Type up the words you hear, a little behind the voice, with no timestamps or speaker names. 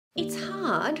It's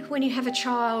hard when you have a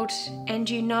child and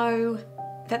you know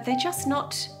that they're just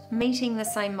not meeting the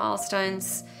same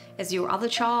milestones as your other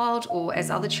child or as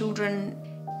other children.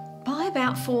 By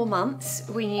about 4 months,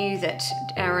 we knew that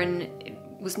Aaron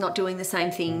was not doing the same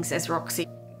things as Roxy.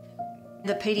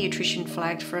 The paediatrician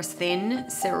flagged for us then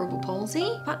cerebral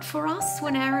palsy, but for us,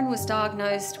 when Aaron was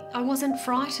diagnosed, I wasn't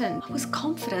frightened. I was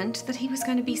confident that he was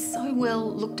going to be so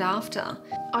well looked after.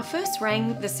 I first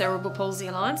rang the Cerebral Palsy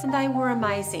Alliance and they were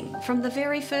amazing, from the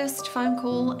very first phone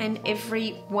call and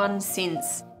every one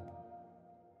since.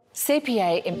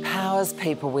 CPA empowers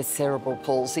people with cerebral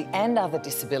palsy and other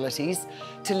disabilities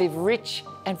to live rich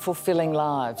and fulfilling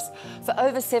lives. For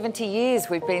over 70 years,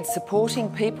 we've been supporting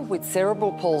people with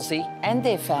cerebral palsy and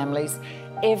their families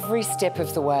every step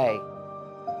of the way.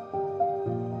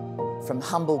 From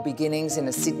humble beginnings in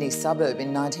a Sydney suburb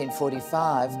in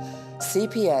 1945,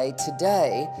 CPA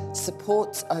today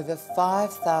supports over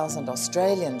 5,000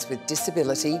 Australians with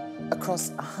disability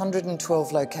across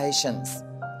 112 locations.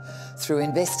 Through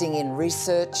investing in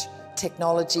research,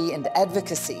 technology and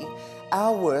advocacy,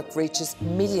 our work reaches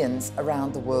millions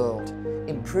around the world,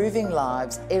 improving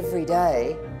lives every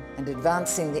day and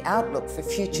advancing the outlook for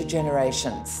future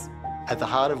generations. At the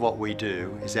heart of what we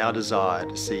do is our desire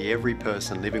to see every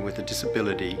person living with a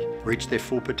disability reach their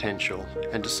full potential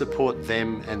and to support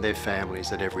them and their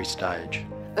families at every stage.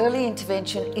 Early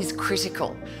intervention is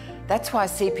critical. That's why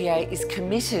CPA is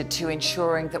committed to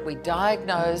ensuring that we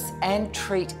diagnose and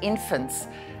treat infants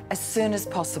as soon as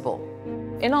possible.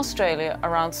 In Australia,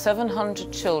 around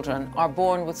 700 children are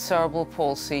born with cerebral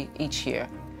palsy each year.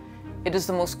 It is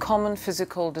the most common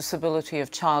physical disability of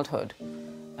childhood,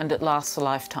 and it lasts a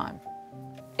lifetime.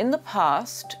 In the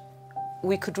past,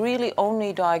 we could really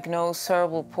only diagnose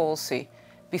cerebral palsy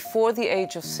before the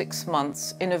age of 6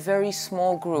 months in a very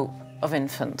small group of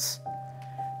infants.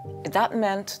 That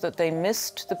meant that they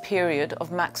missed the period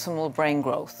of maximal brain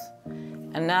growth.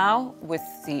 And now, with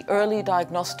the early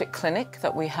diagnostic clinic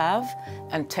that we have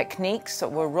and techniques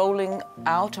that we're rolling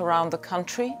out around the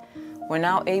country, we're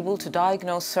now able to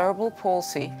diagnose cerebral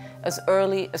palsy as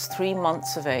early as 3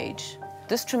 months of age.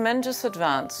 This tremendous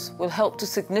advance will help to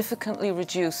significantly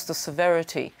reduce the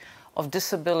severity of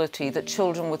disability that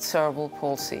children with cerebral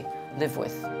palsy live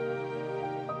with.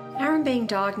 Aaron being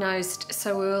diagnosed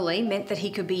so early meant that he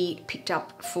could be picked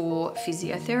up for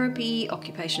physiotherapy,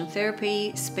 occupational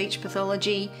therapy, speech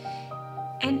pathology,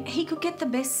 and he could get the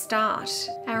best start.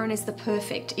 Aaron is the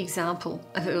perfect example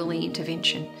of early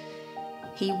intervention.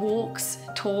 He walks,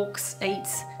 talks,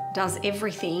 eats, does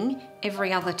everything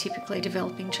every other typically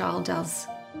developing child does.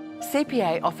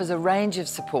 CPA offers a range of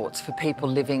supports for people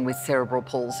living with cerebral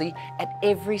palsy at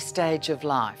every stage of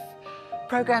life.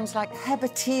 Programs like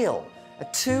Habiteal, a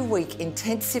 2-week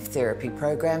intensive therapy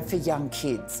program for young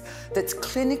kids that's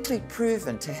clinically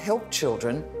proven to help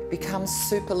children become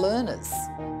super learners.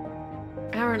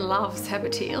 Aaron loves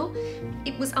Habiteal.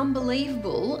 It was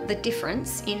unbelievable the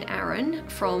difference in Aaron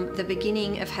from the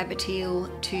beginning of Habiteal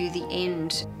to the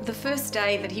end. The first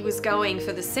day that he was going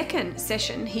for the second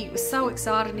session, he was so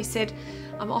excited and he said,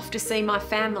 "I'm off to see my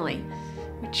family,"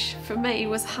 which for me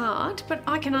was hard, but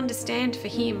I can understand for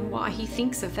him why he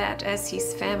thinks of that as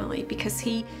his family, because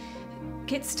he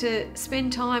gets to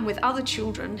spend time with other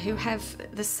children who have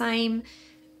the same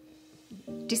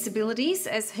disabilities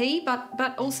as he,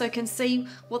 but also can see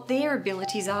what their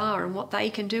abilities are and what they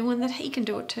can do and that he can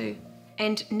do it too.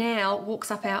 And now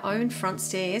walks up our own front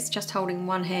stairs just holding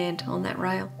one hand on that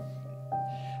rail.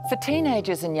 For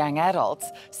teenagers and young adults,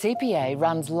 CPA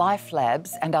runs life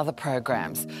labs and other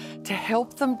programs to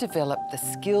help them develop the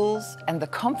skills and the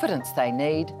confidence they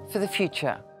need for the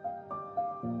future.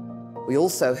 We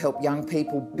also help young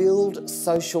people build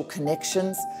social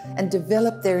connections and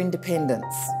develop their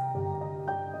independence.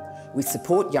 We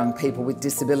support young people with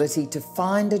disability to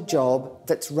find a job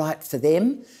that's right for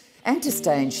them and to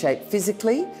stay in shape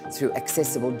physically through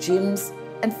accessible gyms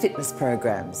and fitness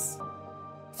programs.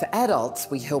 For adults,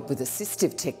 we help with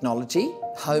assistive technology,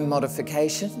 home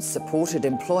modification, supported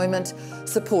employment,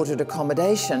 supported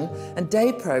accommodation, and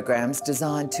day programs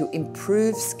designed to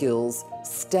improve skills,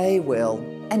 stay well,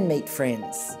 and meet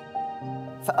friends.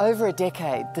 For over a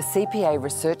decade, the CPA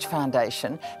Research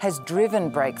Foundation has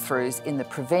driven breakthroughs in the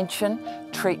prevention,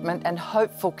 treatment, and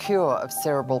hopeful cure of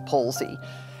cerebral palsy,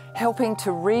 helping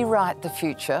to rewrite the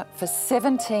future for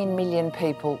 17 million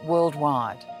people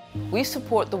worldwide. We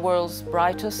support the world's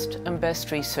brightest and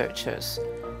best researchers,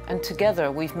 and together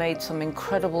we've made some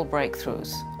incredible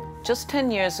breakthroughs. Just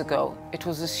 10 years ago, it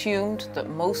was assumed that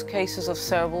most cases of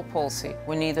cerebral palsy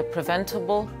were neither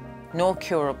preventable nor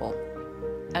curable,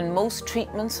 and most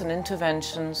treatments and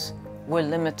interventions were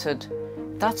limited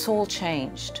That's all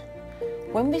changed.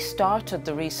 When we started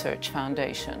the Research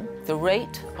Foundation, the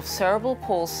rate of cerebral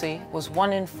palsy was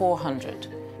 1 in 400.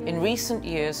 In recent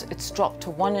years, it's dropped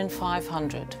to 1 in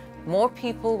 500. More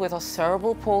people with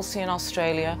cerebral palsy in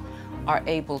Australia are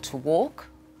able to walk,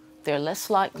 they're less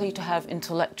likely to have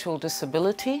intellectual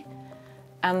disability,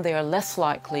 and they are less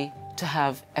likely to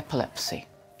have epilepsy.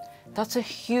 That's a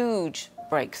huge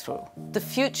breakthrough. The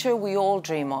future we all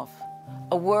dream of,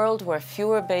 a world where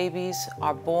fewer babies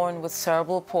are born with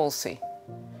cerebral palsy,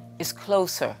 is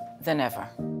closer than ever.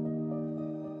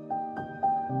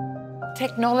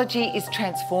 Technology is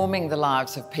transforming the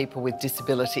lives of people with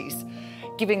disabilities,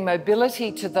 giving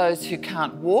mobility to those who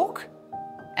can't walk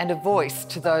and a voice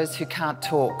to those who can't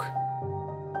talk.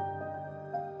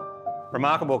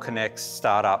 Remarkable connects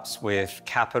startups with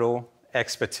capital,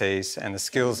 expertise and the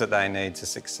skills that they need to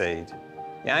succeed.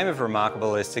 The aim of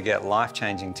Remarkable is to get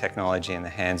life-changing technology in the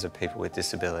hands of people with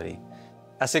disability.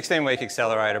 Our 16-week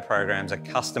accelerator programs are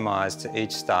customised to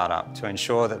each startup to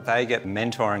ensure that they get the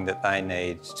mentoring that they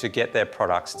need to get their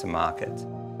products to market.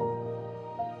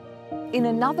 In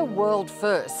another world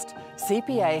first,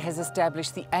 CPA has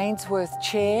established the Ainsworth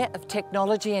Chair of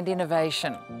Technology and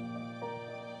Innovation.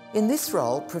 In this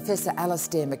role, Professor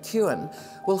Alastair McEwen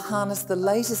will harness the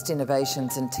latest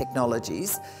innovations and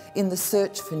technologies in the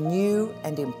search for new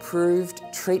and improved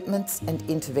treatments and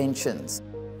interventions.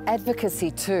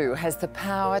 Advocacy too has the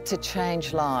power to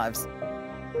change lives.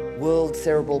 World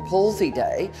Cerebral Palsy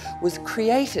Day was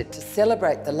created to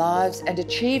celebrate the lives and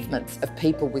achievements of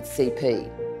people with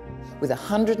CP, with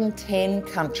 110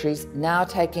 countries now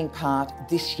taking part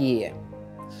this year.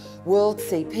 World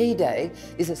CP Day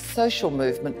is a social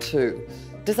movement too,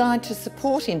 designed to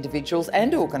support individuals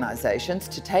and organisations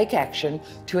to take action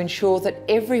to ensure that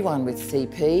everyone with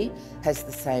CP has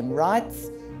the same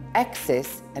rights,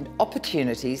 access and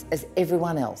opportunities as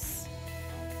everyone else.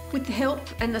 With the help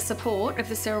and the support of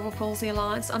the Cerebral Palsy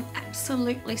Alliance, I'm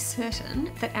absolutely certain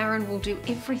that Aaron will do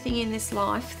everything in this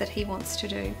life that he wants to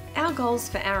do. Our goals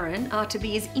for Aaron are to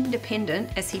be as independent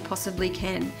as he possibly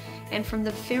can. And from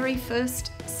the very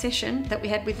first session that we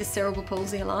had with the Cerebral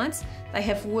Palsy Alliance, they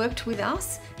have worked with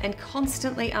us and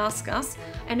constantly ask us,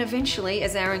 and eventually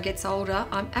as Aaron gets older,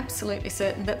 I'm absolutely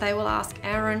certain that they will ask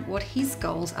Aaron what his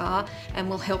goals are and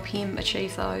will help him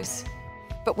achieve those.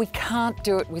 But we can't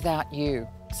do it without you,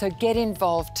 so get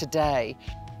involved today.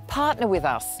 Partner with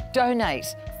us,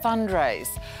 donate, fundraise.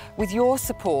 With your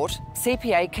support,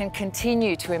 CPA can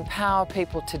continue to empower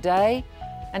people today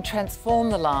and transform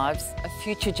the lives of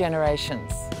future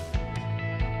generations.